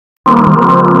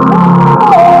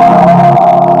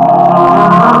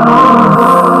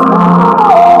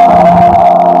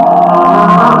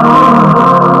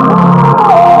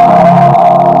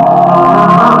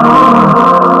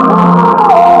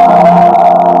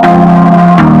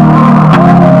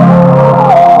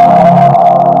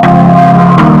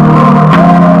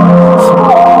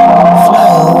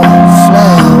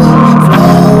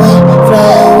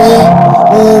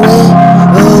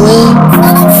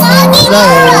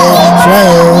fly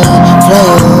away, fly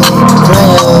away, fly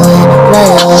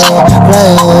away, fly away, fly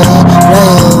away,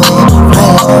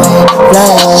 fly away,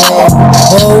 fly away,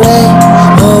 fly away,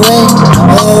 away,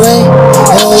 away,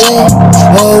 away,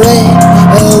 away, away,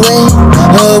 away,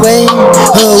 away,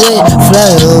 away, fly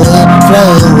away, fly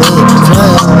away, fly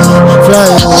away,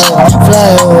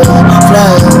 fly away, fly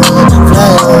away, fly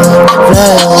away,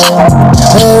 fly away,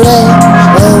 fly away,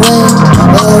 away,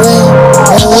 away,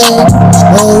 away,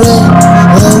 away, away,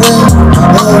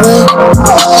 away.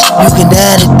 You can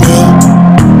die today,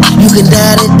 you can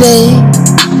die today.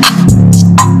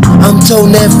 I'm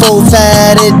toting that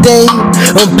 4-5 today.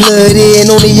 I'm plugged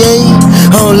in on the A,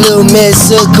 on Little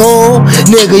Mexico.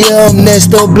 Nigga, yeah, I'm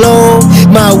next to blow.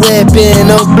 My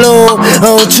weapon, I'm blow.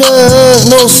 I don't trust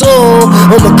no soul.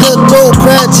 I'm a cutthroat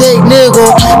project,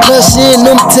 nigga. Cussing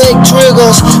them take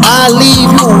triggers. I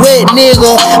leave you wet,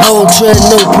 nigga. I don't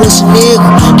trust no pussy, nigga.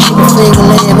 Keep my finger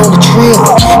laying on the trigger.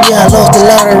 Yeah, I lost a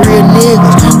lot of real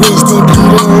niggas. Rest in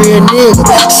peace, them real niggas.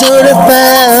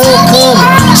 Certified, I'm coming.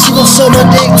 She gon' suck my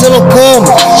dick till I'm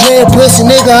coming. Yeah, pussy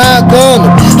nigga, I gun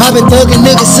him. I been thuggin'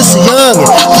 niggas since a youngin'.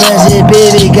 President,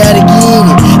 baby, gotta get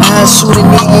it. I shoot a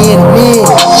nigga in a minute.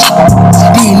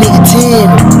 These niggas 10.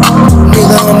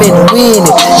 Nigga, I'm in the winning.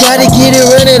 Gotta get it,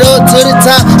 run it up to the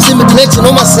top. Send me collection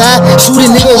on my side. Shoot a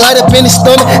nigga right up in his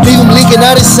stomach. Leave him leaking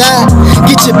out his side.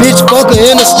 Get your bitch fucker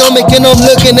in the stomach and I'm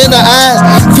looking in the eyes.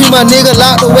 Free my nigga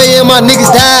locked away and my niggas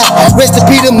die. Rest in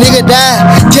peace, them nigga die.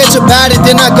 Catch a body,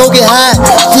 then I go get high.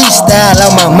 Freestyle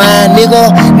out my mind, nigga.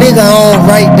 Nigga, I don't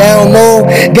write down, no.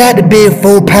 Got to be a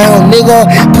 4-pound, nigga.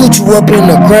 Put you up in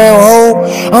the ground hole.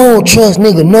 I don't trust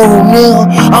nigga, no nigga.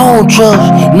 I don't trust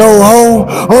no hoe.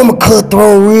 I'm a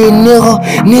cutthroat real nigga.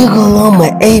 Nigga, I'm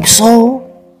an ape soul.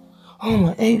 I'm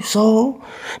an ape soul.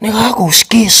 Nigga, I go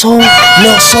schizo,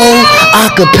 nut soul,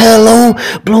 acapella.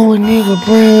 Blow a nigga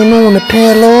brain on the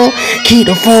pillow. Keep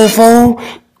the phone.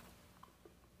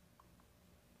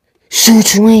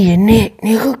 Shoot you in your neck,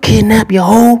 nigga, kidnap your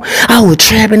hoe. I was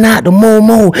trapping out the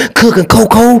Momo, cooking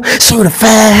cocoa,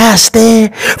 certified high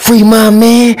stand. Free my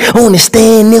man, on the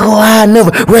stand, nigga, I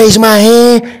never raise my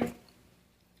hand.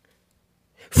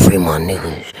 Free my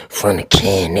niggas from the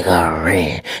can, nigga, I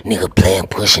ran. Nigga playing,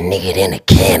 pushing nigga in a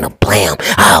can of blam.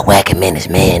 I whack him in his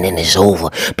man and it's over.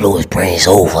 Blow his brains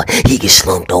over. He get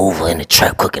slumped over in the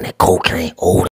trap cooking that cocaine. Old